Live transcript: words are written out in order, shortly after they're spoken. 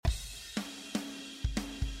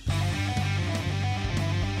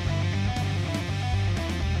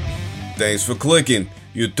Thanks for clicking.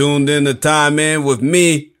 You tuned in to Time In with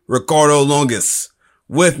me, Ricardo Longus.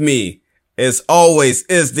 With me, as always,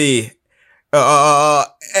 is the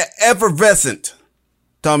effervescent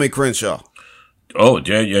Tommy Crenshaw. Oh,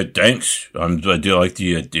 yeah, thanks. I do like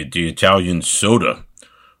the Italian soda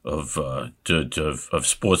of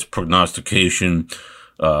sports prognostication.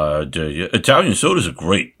 The Italian sodas are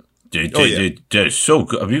great. They're so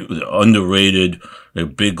good. I mean, they're underrated. They're a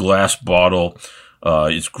big glass bottle.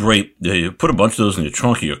 It's great. They put a bunch of those in the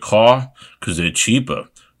trunk of your car because they're cheaper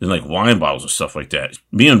than like wine bottles and stuff like that.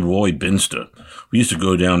 Me and Roy Binster, we used to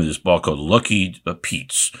go down to this bar called Lucky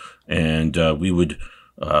Pete's, and we would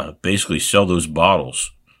basically sell those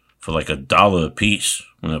bottles for like $1 a piece.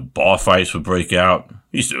 When the bar fights would break out,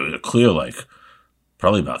 we used to clear like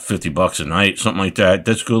probably about $50 a night, something like that.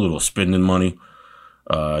 That's good little spending money.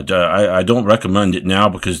 I don't recommend it now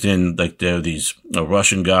because then like there are these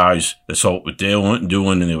Russian guys that saw what they weren't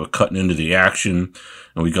doing and they were cutting into the action,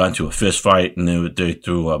 and we got into a fist fight and they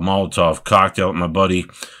threw a Molotov cocktail at my buddy,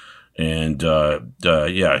 and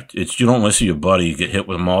it's you don't want to see your buddy get hit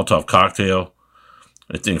with a Molotov cocktail.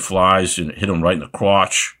 That thing flies and hit him right in the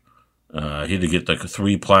crotch. He had to get like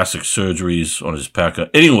 3 plastic surgeries on his pecker.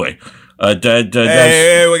 Anyway,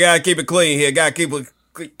 Hey, we gotta keep it clean here.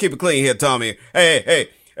 Keep it clean here, Tommy. Hey,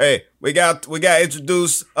 we got to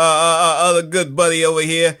introduce other good buddy over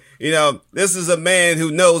here. You know, this is a man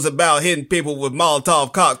who knows about hitting people with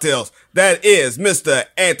Molotov cocktails. That is Mr.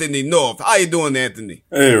 Anthony North. How you doing, Anthony?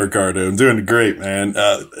 Hey, Ricardo. I'm doing great, man.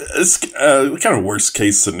 It's kind of worst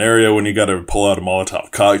case scenario when you got to pull out a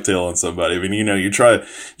Molotov cocktail on somebody. I mean, you try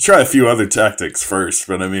a few other tactics first,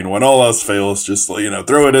 but I mean, when all else fails, just,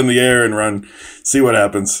 throw it in the air and run, see what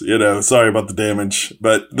happens. Sorry about the damage,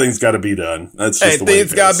 but things got to be done. That's just the way it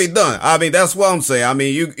things got to be done. I mean, that's what I'm saying. I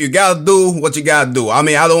mean, you got to do what you got to do. I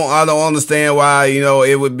mean, I don't understand why,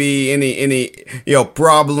 it would be any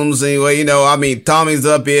problems anyway. I mean, Tommy's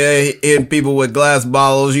up here hitting people with glass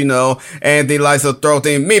bottles, Anthony likes to throw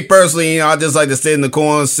things. Me personally, I just like to sit in the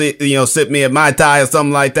corner, sip me a Mai Tai or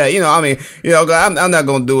something like that. I'm not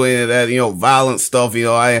going to do any of that, violent stuff.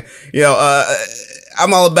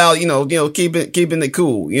 I'm all about, keeping it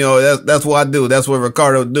cool. That's what I do. That's what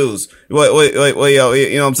Ricardo does. What,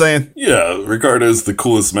 you know what I'm saying? Yeah, Ricardo's the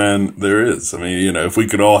coolest man there is. I mean, if we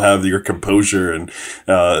could all have your composure and,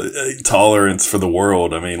 tolerance for the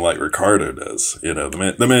world, I mean, like Ricardo does,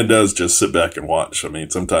 the man does just sit back and watch. I mean,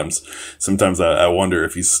 sometimes I wonder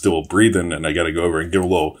if he's still breathing and I got to go over and give a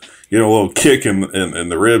little kick in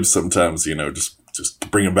the ribs sometimes, just to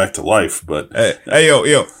bring him back to life. But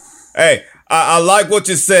hey, I like what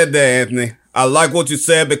you said there, Anthony. I like what you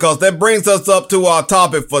said because that brings us up to our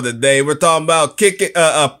topic for the day. We're talking about kicking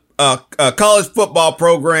a college football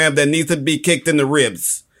program that needs to be kicked in the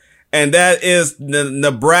ribs, and that is the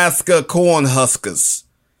Nebraska Cornhuskers.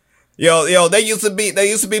 They used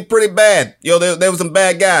to be pretty bad. There were some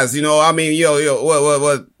bad guys. I mean,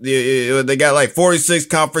 what? They got like 46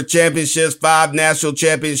 conference championships, 5 national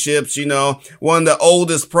championships. One of the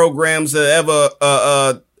oldest programs that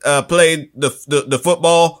ever played the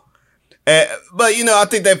football. But I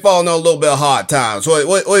think they've fallen on a little bit of hard times.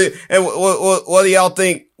 What do y'all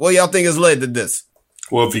think? What do y'all think has led to this?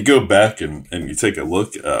 Well, if you go back and you take a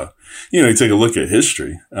look, you take a look at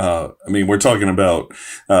history. I mean, we're talking about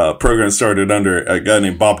programs started under a guy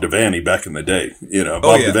named Bob Devaney back in the day.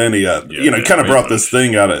 Devaney, kind of brought this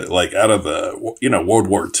thing out of the World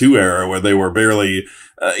War II era where they were barely.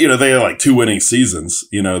 They had like 2 winning seasons,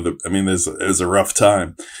 it was a rough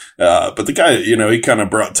time. But the guy, he kind of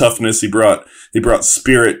brought toughness. He brought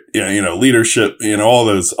spirit, leadership, all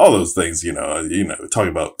those things, talk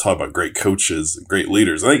about great coaches and great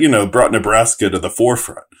leaders. I think, brought Nebraska to the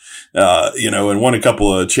forefront, and won a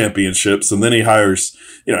couple of championships. And then he hires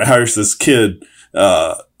this kid,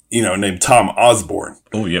 named Tom Osborne.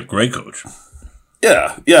 Oh, yeah. Great coach.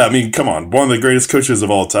 Yeah. I mean, come on. One of the greatest coaches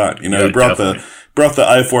of all time. He brought the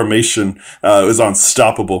I formation. It was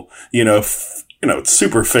unstoppable.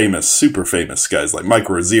 Super famous guys like Mike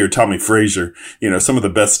Rozier, Tommy Frazier, some of the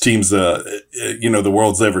best teams, the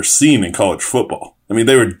world's ever seen in college football. I mean,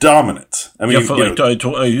 they were dominant. I mean,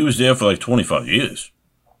 he was there for like 25 years.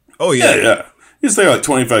 Oh, yeah. Yeah. He was there like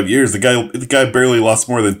 25 years. The guy barely lost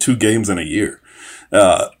more than 2 games in a year.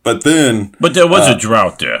 But there was a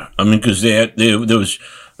drought there. I mean, because there was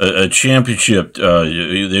a championship,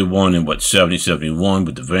 they won in 70, 71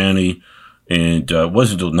 with Devaney. And it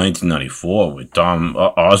wasn't until 1994 when Tom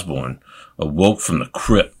Osborne awoke from the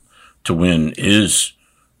crypt to win his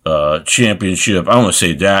championship. I don't want to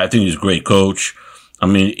say that. I think he's a great coach. I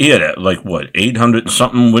mean, he had 800 and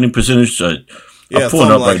something winning percentage. I'm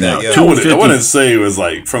pulling up right now. Yeah. I wouldn't say it was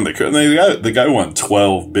like from the guy won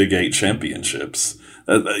 12 Big 8 championships.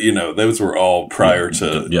 Those were all prior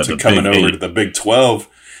to coming over to the Big 12.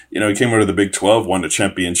 He came over to the Big 12, won the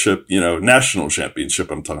championship, national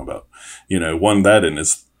championship I'm talking about. Won that in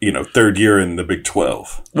his, third year in the Big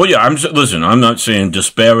 12. Well, yeah, I'm not saying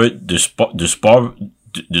disparate,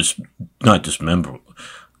 not dismember.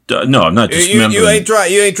 No, I'm not dismembering. You ain't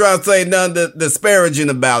trying to say nothing disparaging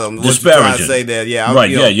about him. Disparaging. Trying to say that, yeah. Right,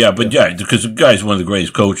 because the guy's one of the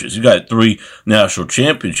greatest coaches. He got 3 national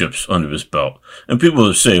championships under his belt. And people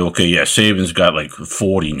will say, okay, yeah, Saban's got like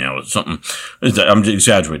 40 now or something. I'm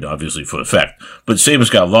exaggerating, obviously, for the fact. But Saban's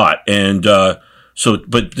got a lot. And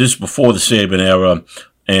but this is before the Saban era.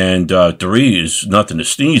 And 3 is nothing to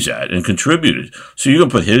sneeze at and contributed. So you can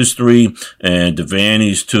put his 3 and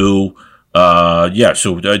Devaney's 2.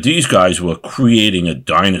 These guys were creating a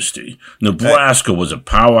dynasty. Nebraska was a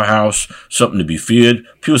powerhouse, something to be feared.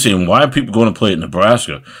 People saying, why are people going to play at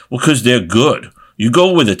Nebraska? Well, because they're good. You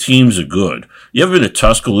go where the teams are good. You ever been to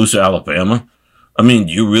Tuscaloosa, Alabama? I mean,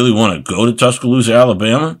 do you really want to go to Tuscaloosa,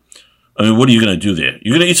 Alabama? I mean, what are you going to do there?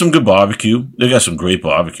 You're going to eat some good barbecue. They got some great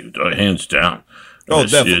barbecue, hands down. Oh,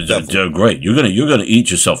 definitely. They're great. You're gonna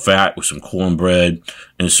eat yourself fat with some cornbread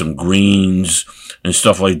and some greens and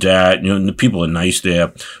stuff like that. The people are nice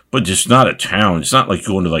there, but it's not a town. It's not like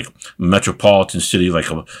going to like a metropolitan city like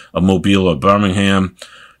a Mobile or Birmingham.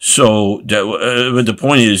 So but the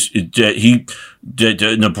point is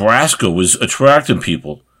that Nebraska was attracting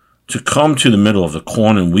people to come to the middle of the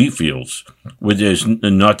corn and wheat fields where there's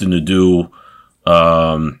nothing to do.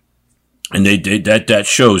 And that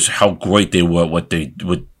shows how great they were, what they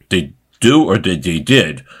do or they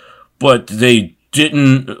did, but they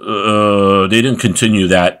didn't continue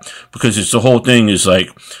that because it's the whole thing is like,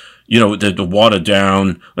 the watered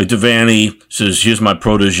down, like Devaney says, here's my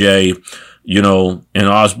protege, and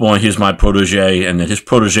Osborne, here's my protege, and then his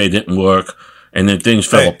protege didn't work. And then things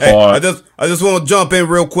fell apart. I just want to jump in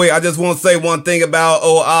real quick. I just want to say one thing about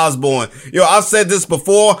old Osborne. I've said this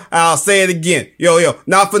before, and I'll say it again.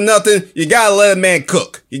 Not for nothing, you gotta let a man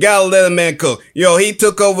cook. He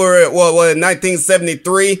took over in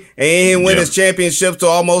 1973, and he didn't win his championship till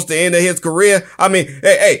almost the end of his career. I mean,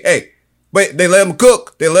 hey. But they let him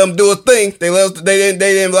cook. They let him do a thing. They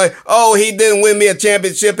didn't like, oh, he didn't win me a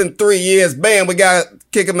championship in 3 years. Bam, we got to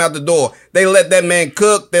kick him out the door. They let that man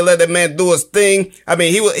cook. They let that man do his thing. I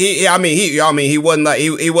mean, he wasn't like,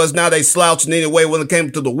 he was not a slouch in any way when it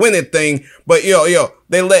came to the winning thing. But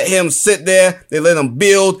they let him sit there. They let him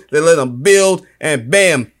build. And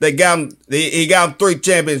bam, he got him 3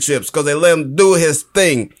 championships because they let him do his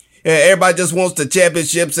thing. And everybody just wants the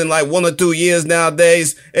championships in like 1 or 2 years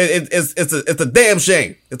nowadays. It's a damn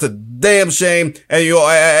shame. It's a damn shame. And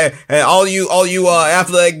all you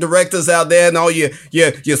athletic directors out there and all your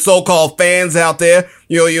so-called fans out there,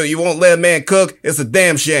 you won't let a man cook. It's a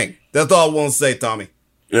damn shame. That's all I want to say, Tommy.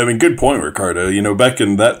 I mean, good point, Ricardo. Back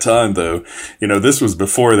in that time, though, this was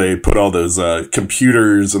before they put all those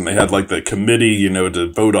computers and they had like the committee,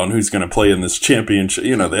 to vote on who's going to play in this championship.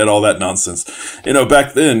 They had all that nonsense.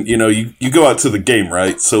 Back then, you go out to the game,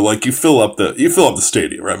 right? So like you fill up the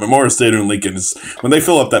stadium, right? Memorial Stadium in Lincoln when they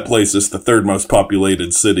fill up that place, it's the 3rd most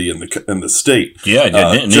populated city in the state. Yeah,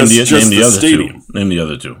 name the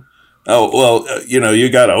other two. Oh, well, you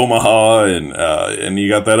got Omaha and you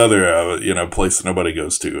got that other, place that nobody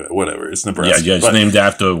goes to, whatever. It's Nebraska. Yeah, it's named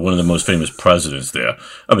after one of the most famous presidents there.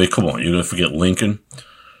 I mean, come on, you're going to forget Lincoln?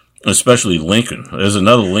 Especially Lincoln. There's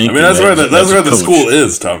another Lincoln. I mean, that's where the school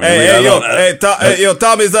is, Tommy.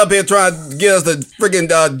 Tommy's up here trying to get us the freaking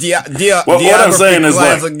what I'm saying is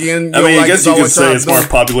like, again. I guess you could say it's more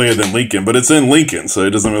populated than Lincoln, but it's in Lincoln, so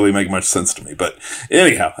it doesn't really make much sense to me. But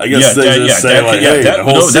anyhow, I guess they just say the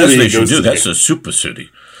whole city goes to that's a super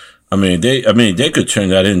city. I mean, they could turn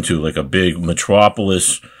that into like a big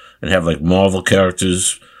metropolis and have like Marvel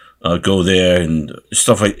characters. Go there and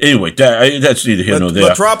stuff like. Anyway, that's neither here nor there.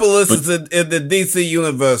 Metropolis is in the DC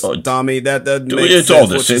universe, Tommy. It's all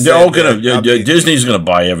the same. They're all gonna. Disney's gonna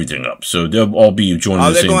buy everything up, so they'll all be joining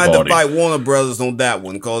the same party. They're gonna have to fight Warner Brothers on that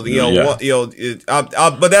one, because but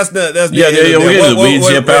that's we're in the weeds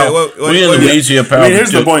here, pal. We're in the weeds here, pal.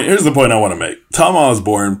 Here's the point I want to make. Tom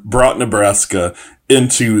Osborne brought Nebraska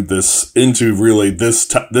into really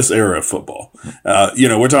this era of football.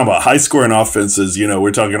 We're talking about high scoring offenses.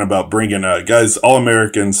 We're talking about bringing guys,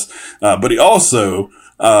 All-Americans, but he also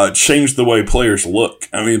changed the way players look.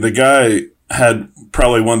 I mean, the guy, had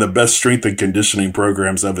probably one of the best strength and conditioning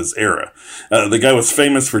programs of his era. The guy was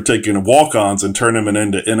famous for taking walk-ons and turning them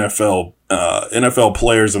into NFL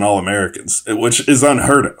players and All-Americans, which is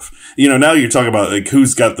unheard of. Now you're talking about like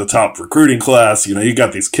who's got the top recruiting class. You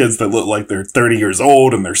got these kids that look like they're 30 years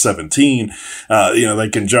old and they're 17. They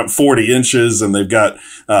can jump 40 inches and they've got,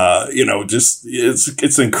 just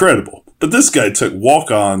it's incredible. But this guy took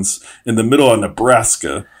walk-ons in the middle of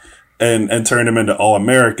Nebraska and turned them into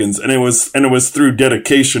All-Americans. And it was through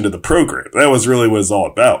dedication to the program. That was really what it's all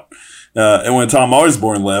about. And when Tom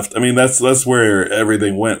Osborne left, I mean, that's where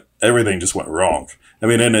everything went. Everything just went wrong. I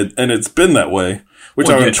mean, and it's been that way. We're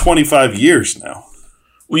talking 25 years now.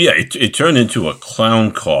 Well, yeah, it turned into a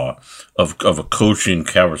clown car of a coaching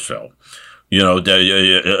carousel.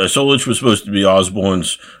 Solich was supposed to be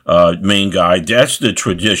Osborne's main guy. That's the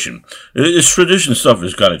tradition. This tradition stuff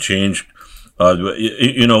has got to change.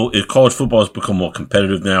 College football has become more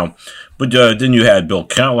competitive now. But then you had Bill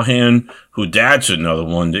Callahan, who that's another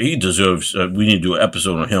one that he deserves. We need to do an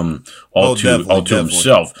episode on him all to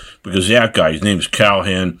himself, because that guy, his name is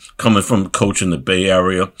Callahan, coming from coaching the Bay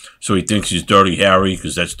Area, so he thinks he's Dirty Harry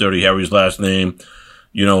because that's Dirty Harry's last name.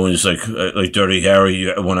 And it's like Dirty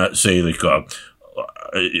Harry. I want to say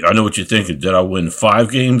I know what you're thinking. Did I win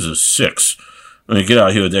 5 games or 6? I mean, get out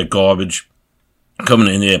of here with that garbage.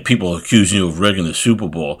 Coming in there, people accusing you of rigging the Super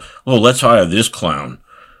Bowl. Well, let's hire this clown.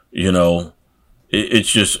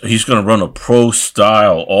 It's just, he's going to run a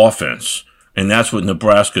pro-style offense. And that's what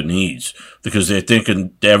Nebraska needs, because they're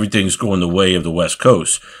thinking everything's going the way of the West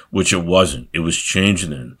Coast, which it wasn't. It was changing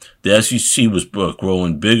then. The SEC was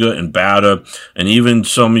growing bigger and badder, and even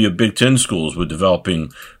some of your Big Ten schools were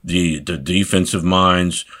developing the defensive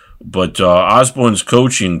minds. But Osborne's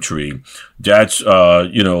coaching tree, that's,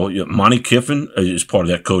 Monty Kiffin is part of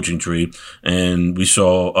that coaching tree. And we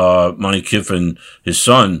saw Monty Kiffin, his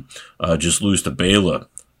son, just lose to Baylor.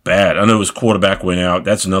 Bad. I know his quarterback went out.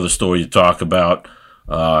 That's another story to talk about.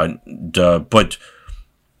 But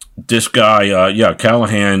this guy,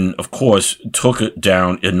 Callahan, of course, took it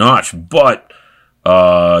down a notch. But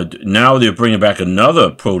now they're bringing back another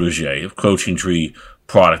protege of coaching tree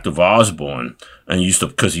product of Osborne, and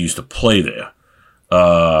because he used to play there,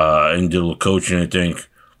 and did a little coaching, I think.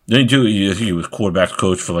 I think he was quarterback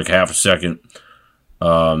coach for like half a second.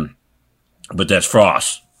 But that's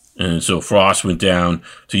Frost. And so Frost went down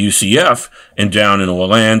to UCF and down in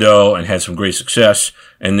Orlando and had some great success.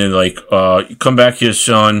 And then come back here,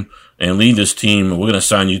 son, and lead this team. And we're going to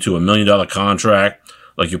sign you to $1 million contract.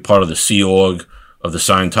 Like you're part of the Sea Org of the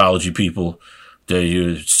Scientology people.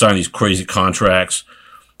 You sign these crazy contracts.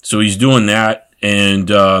 So he's doing that. And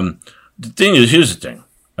the thing is, here's the thing.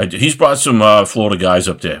 He's brought some Florida guys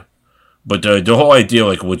up there. But the whole idea,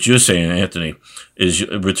 like what you're saying, Anthony, is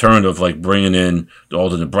a return of bringing in all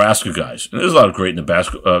the Nebraska guys. And there's a lot of great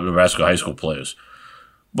Nebraska high school players.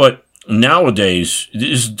 But nowadays,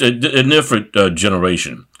 it's a different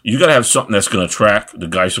generation. You got to have something that's going to attract the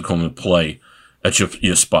guys who come and play at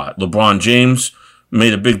your spot. LeBron James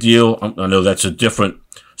made a big deal. I know that's a different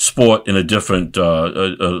sport in a different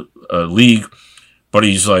league, but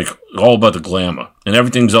he's all about the glamour, and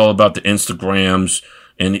everything's all about the Instagrams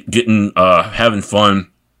and getting having fun.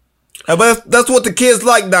 But that's what the kids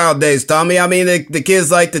like nowadays, Tommy. I mean, the kids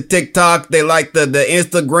like the TikTok, they like the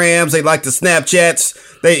Instagrams, they like the Snapchats.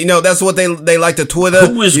 That's what they like the Twitter.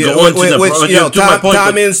 Who is going to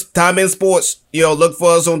the Time in Sports? Look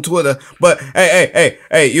for us on Twitter. But hey,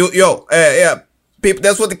 people,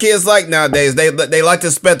 that's what the kids like nowadays. They like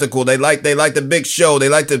the spectacle. They like the big show. They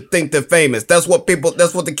like to think they're famous. That's what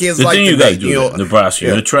the kids like today. You got to do Nebraska.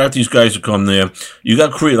 You attract these guys to come there. You got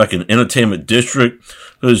to create an entertainment district.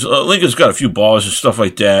 Because Lincoln's got a few bars and stuff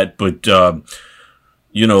like that, but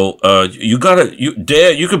you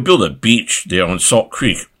could build a beach there on Salt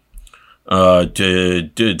Creek.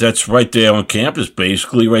 That's right there on campus,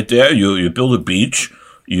 basically, right there. You build a beach,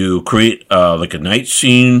 you create a night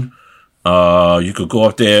scene. You could go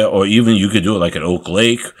up there, or even you could do it like at Oak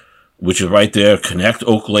Lake, which is right there. Connect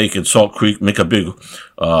Oak Lake and Salt Creek, make a big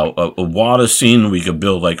a water scene. We could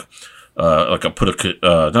build not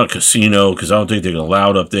a casino, because I don't think they're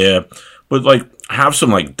allowed up there, but have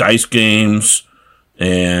some dice games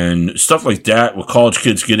and stuff like that where college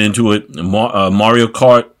kids get into it. Mario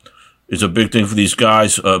Kart is a big thing for these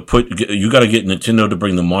guys. You got to get Nintendo to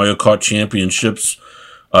bring the Mario Kart championships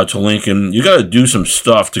to Lincoln. You got to do some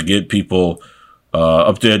stuff to get people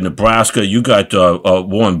up there in Nebraska. You got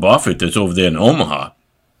Warren Buffett that's over there in Omaha.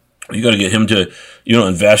 You got to get him to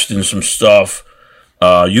invest in some stuff.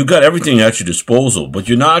 You got everything at your disposal, but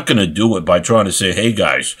you're not going to do it by trying to say, hey,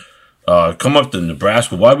 guys, come up to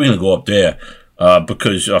Nebraska. Why are we going to go up there?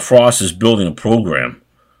 because Frost is building a program.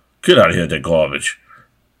 Get out of here, that garbage.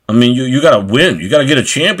 I mean, you got to win. You got to get a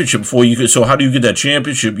championship before you can. So how do you get that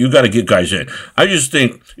championship? You got to get guys in. I just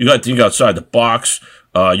think you got to think outside the box.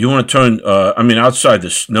 You want to turn. Outside the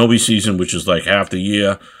snowy season, which is like half the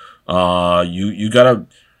year. You gotta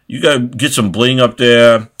get some bling up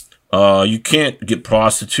there. You can't get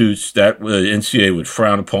prostitutes. That NCAA would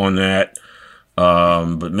frown upon that.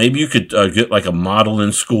 But maybe you could get like a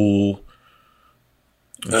modeling school.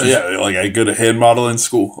 Like a good hand modeling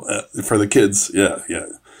school for the kids. Yeah.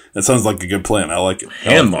 That sounds like a good plan. I like it.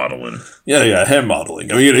 Hand modeling. Yeah, hand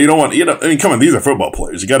modeling. I mean, you don't want, come on, these are football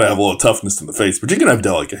players. You got to have a little toughness in the face, but you can have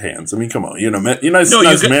delicate hands. I mean, come on,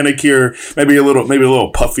 nice manicure, maybe a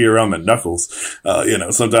little puffy around the knuckles.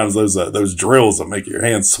 Sometimes those drills will make your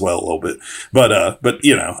hands swell a little bit. But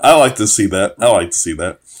I like to see that.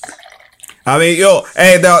 I mean,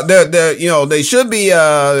 they should be,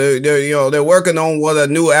 they're working on a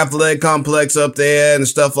new athletic complex up there and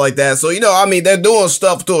stuff like that. So, they're doing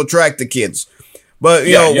stuff to attract the kids. But,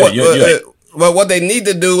 what they need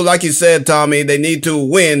to do, like you said, Tommy, they need to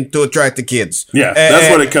win to attract the kids. Yeah, that's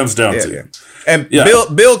what it comes down to. Yeah. And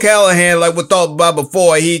Bill Callahan, like we talked about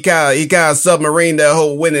before, he kind of submarined that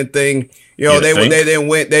whole winning thing. They didn't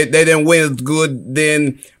win. They didn't win as good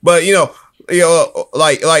then, but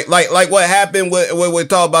like what happened when we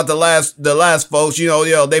talk about the last folks,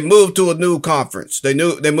 they moved to a new conference. They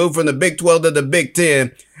moved from the Big 12 to the Big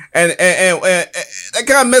 10, and that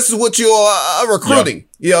kind of messes with your recruiting.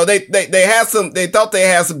 Yeah. They thought they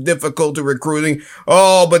had some difficulty recruiting.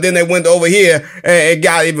 Oh, but then they went over here and it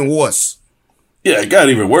got even worse. Yeah, it got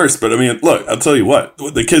even worse. But I mean, look, I'll tell you what,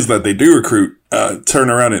 the kids that they do recruit, turn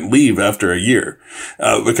around and leave after a year.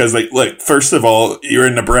 Because first of all, you're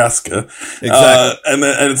in Nebraska. Exactly.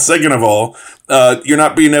 And second of all, you're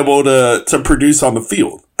not being able to produce on the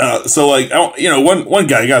field. One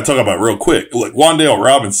guy you got to talk about real quick. Like Wan'Dale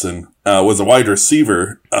Robinson, was a wide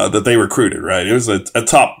receiver, that they recruited, right? It was a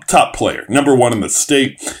top player, number one in the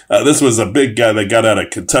state. This was a big guy that got out of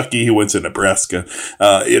Kentucky. He went to Nebraska.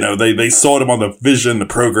 They sold him on the vision, the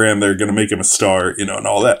program. They're going to make him a star, and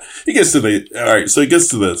all that. He gets to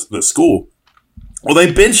the school. Well,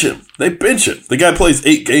 they bench him. The guy plays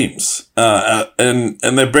 8 games, and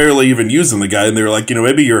they're barely even using the guy. And they were like,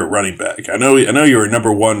 maybe you're a running back. I know you're a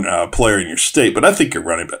number one player in your state, but I think you're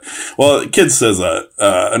running back. Well, the kid says,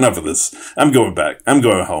 enough of this. I'm going back. I'm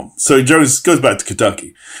going home. So Jones goes back to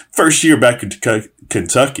Kentucky. First year back in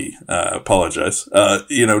Kentucky. Apologize.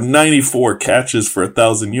 94 catches for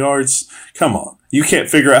 1,000 yards. Come on. You can't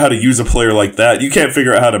figure out how to use a player like that. You can't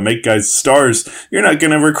figure out how to make guys stars. You're not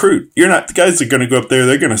going to recruit. The guys are going to go up there.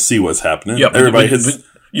 They're going to see what's happening. Yeah, but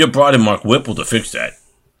you brought in Mark Whipple to fix that,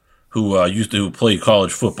 who used to play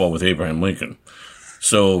college football with Abraham Lincoln.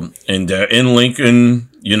 So, and they're in Lincoln,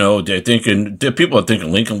 people are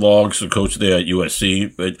thinking Lincoln Logs, the coach there at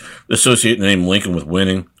USC, but associate the name Lincoln with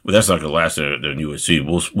winning. But that's not going to last there in USC.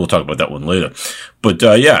 We'll talk about that one later. But,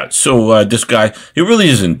 so this guy, he really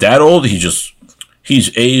isn't that old.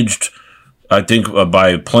 He's aged, I think,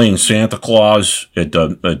 by playing Santa Claus at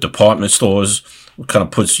department stores. It kind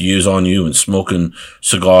of puts years on you, and smoking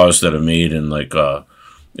cigars that are made in I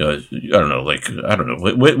don't know.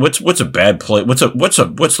 What's a bad play? What's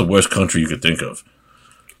the worst country you could think of?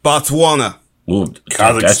 Botswana. Ooh,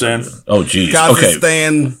 Kazakhstan. Oh, geez.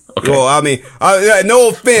 Kazakhstan. Okay. Well, I mean, no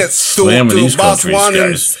offense to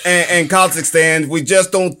Botswanans and Kazakhstan. We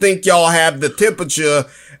just don't think y'all have the temperature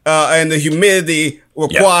and the humidity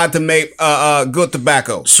required to make good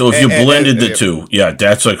tobacco. So if you blended the two,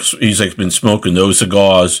 that's like he's been smoking those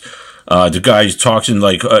cigars. The guy talks in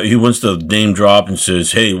he wants to name drop and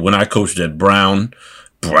says, "Hey, when I coached at Brown,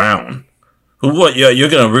 who what? Yeah, you're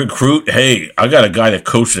gonna recruit? Hey, I got a guy that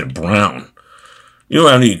coached at Brown. You know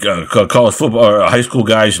how many college football or high school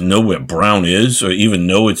guys know where Brown is, or even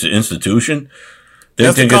know it's an institution?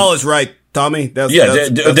 That's the college, right, Tommy? They're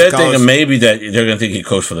thinking maybe that they're going to think he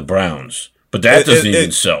coached for the Browns, but that doesn't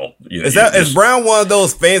even sell. Is Brown one of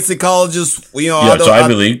those fancy colleges? It's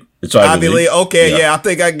Ivy League. It's Ivy League. Okay, I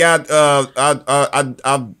think I got.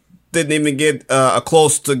 I didn't even get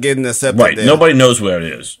close to getting accepted. Right, there. Nobody knows where it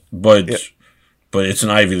is, but it's an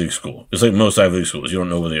Ivy League school. It's like most Ivy League schools. You don't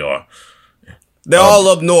know where they are. They're all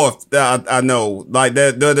up north. I know, like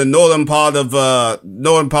they're the northern part of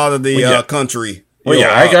the country. Well,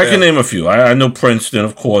 I can name a few. I know Princeton,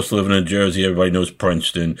 of course. Living in Jersey, everybody knows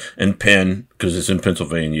Princeton, and Penn because it's in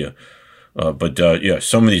Pennsylvania. But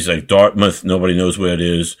some of these like Dartmouth, nobody knows where it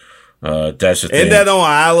is. That's the thing. Isn't that on an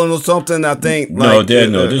island or something? I think. No,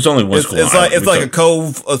 there's only one school. It's like a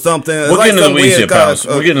cove or something. We're getting to the weeds here, pals.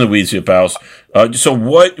 We're getting to the weeds here, pals. So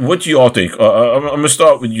what do you all think? I'm going to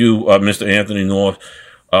start with you, Mr. Anthony North.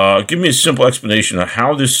 Give me a simple explanation of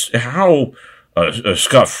how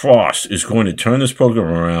Scott Frost is going to turn this program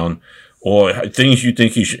around, or things you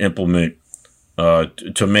think he should implement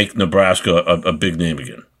to make Nebraska a big name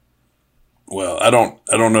again. Well, I don't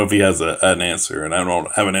know if he has an answer, and I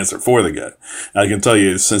don't have an answer for the guy. I can tell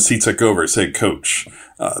you, since he took over as head coach,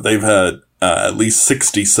 they've had at least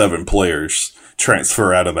 67 players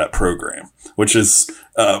transfer out of that program, which is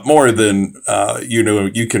more than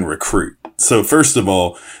you can recruit. So first of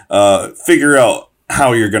all, figure out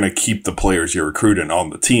how you're going to keep the players you're recruiting on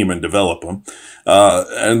the team and develop them.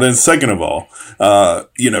 And then second of all,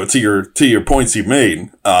 to your points you made,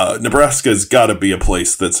 Nebraska's got to be a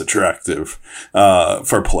place that's attractive,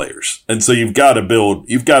 for players. And so you've got to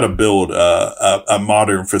build a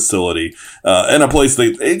modern facility, and a place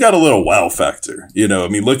that it got a little wow factor.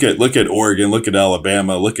 Look at Oregon, look at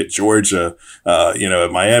Alabama, look at Georgia,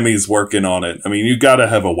 Miami's working on it. You got to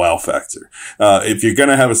have a wow factor. If you're going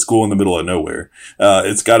to have a school in the middle of nowhere,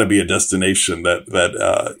 it's got to be a destination that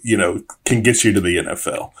can get you to the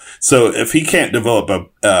NFL. So if he can't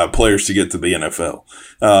develop players to get to the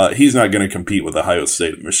NFL, he's not going to compete with Ohio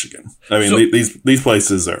State and Michigan. These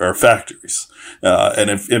places are factories. And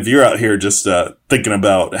if you're out here just thinking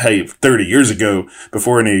about, hey, 30 years ago,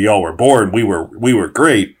 before any of y'all were born, we were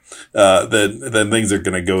great, then things are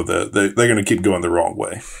going to go they're going to keep going the wrong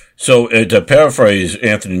way. So to paraphrase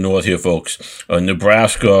Anthony North here, folks,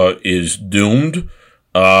 Nebraska is doomed.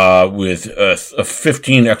 With a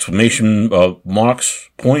 15 exclamation marks,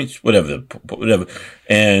 points, whatever,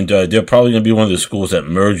 and they're probably going to be one of the schools that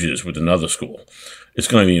merges with another school. It's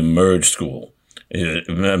going to be a merged school.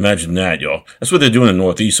 Imagine that, y'all. That's what they're doing in the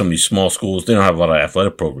Northeast. Some of these small schools, they don't have a lot of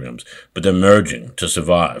athletic programs, but they're merging to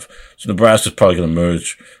survive. So Nebraska's probably going to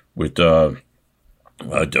merge with who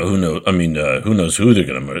knows who they're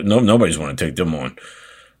going to merge. Nobody's going to take them on.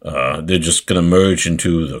 They're just going to merge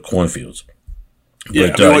into the cornfields.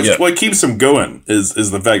 What keeps them going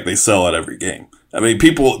is the fact they sell out every game.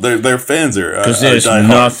 People, their fans are because there's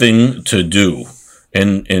nothing to do,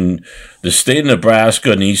 and the state of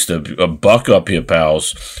Nebraska needs to buck up here,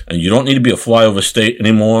 pals. And you don't need to be a flyover state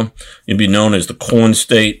anymore. You'd be known as the Corn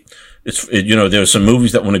State. There's some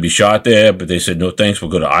movies that want to be shot there, but they said no thanks.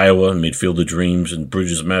 We'll go to Iowa and made Field of Dreams and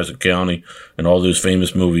Bridges of Madison County and all those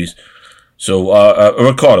famous movies. So,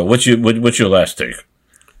 Ricardo, what's your last take?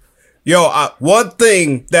 One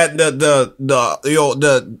thing that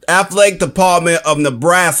the athletic department of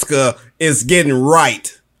Nebraska is getting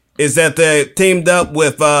right is that they teamed up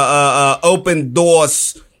with Open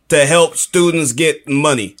Doors to help students get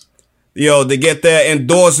money. To get their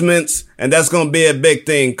endorsements, and that's going to be a big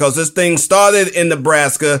thing because this thing started in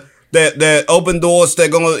Nebraska. That Open Doors, they're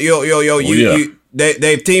going to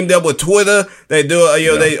They've teamed up with Twitter. They do,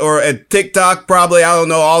 or at TikTok, probably. I don't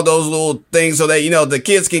know, all those little things so that, the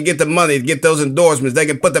kids can get the money to get those endorsements. They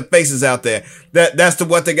can put their faces out there. That's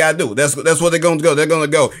what they gotta do. That's what they're going to go. They're going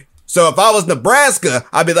to go. So if I was Nebraska,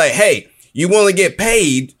 I'd be like, hey, you want to get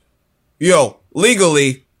paid,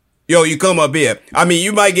 legally, you come up here.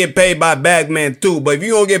 You might get paid by Bagman too, but if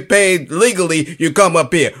you don't get paid legally, you come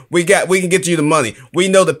up here. We can get you the money. We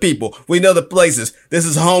know the people. We know the places. This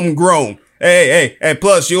is homegrown. Hey, and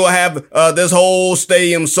plus you'll have this whole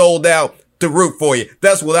stadium sold out to root for you.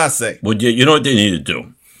 That's what I say. Well, you know what they need to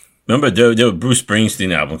do? Remember, there was a Bruce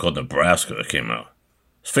Springsteen album called Nebraska that came out.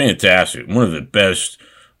 It's fantastic. One of the best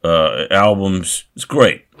albums. It's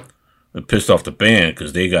great. It pissed off the band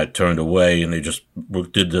because they got turned away and they just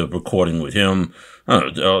did the recording with him. I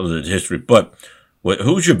don't know, all the history. But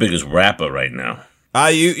who's your biggest rapper right now?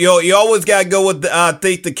 You always gotta go with I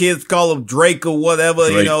think the kids call him Drake or whatever.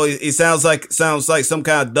 Drake. He sounds like some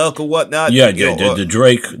kind of duck or whatnot. Yeah, the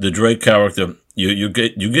Drake character. You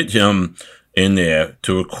get him in there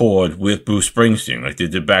to record with Bruce Springsteen, like they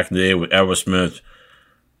did back in the day with Aerosmith,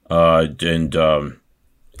 and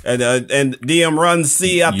DM Run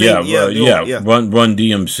C. I think. Run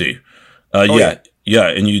DMC. Yeah,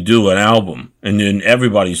 and you do an album, and then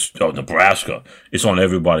everybody's Nebraska. It's on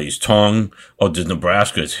everybody's tongue.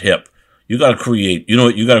 Nebraska is hip. You got to create.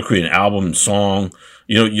 You got to create an album and song.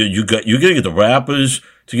 You got to get the rappers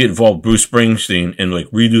to get involved. Bruce Springsteen and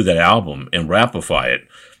redo that album and rapify it,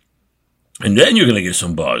 and then you're gonna get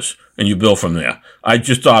some buzz, and you build from there. I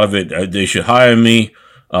just thought of it. They should hire me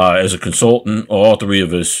as a consultant, or all three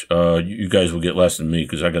of us. You guys will get less than me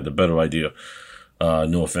because I got the better idea.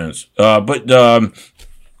 No offense.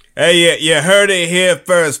 Hey, you heard it here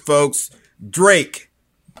first, folks. Drake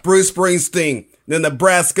Bruce Springsteen, the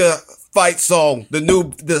Nebraska fight song, the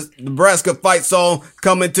Nebraska fight song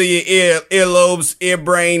coming to your earlobes, ear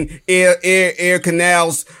brain, ear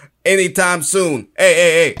canals anytime soon.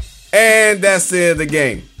 Hey. And that's the end of the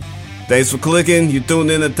game. Thanks for clicking. You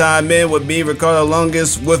tuned in to Time In with me, Ricardo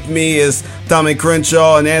Lungus. With me is Tommy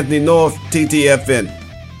Crenshaw and Anthony North, TTFN.